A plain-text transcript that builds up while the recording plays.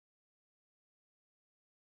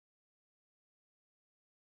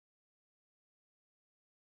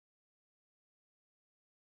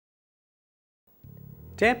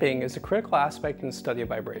Damping is a critical aspect in the study of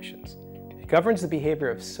vibrations. It governs the behavior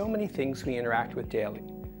of so many things we interact with daily,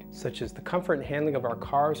 such as the comfort and handling of our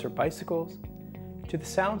cars or bicycles, to the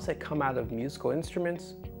sounds that come out of musical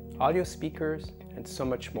instruments, audio speakers, and so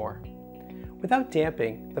much more. Without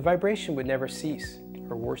damping, the vibration would never cease,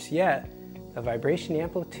 or worse yet, the vibration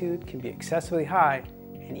amplitude can be excessively high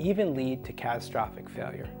and even lead to catastrophic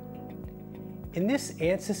failure. In this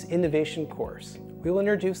ANSYS Innovation course, we will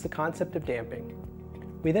introduce the concept of damping.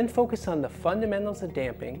 We then focus on the fundamentals of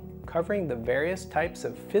damping, covering the various types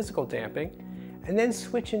of physical damping, and then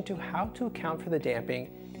switch into how to account for the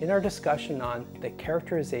damping in our discussion on the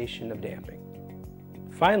characterization of damping.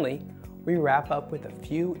 Finally, we wrap up with a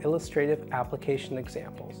few illustrative application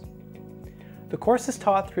examples. The course is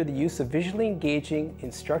taught through the use of visually engaging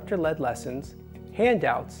instructor-led lessons,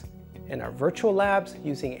 handouts, and our virtual labs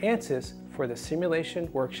using ANSYS for the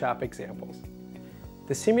simulation workshop examples.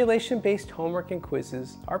 The simulation-based homework and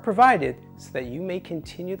quizzes are provided so that you may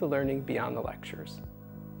continue the learning beyond the lectures.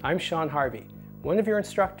 I'm Sean Harvey, one of your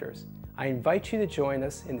instructors. I invite you to join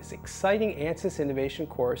us in this exciting ANSYS Innovation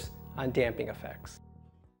course on damping effects.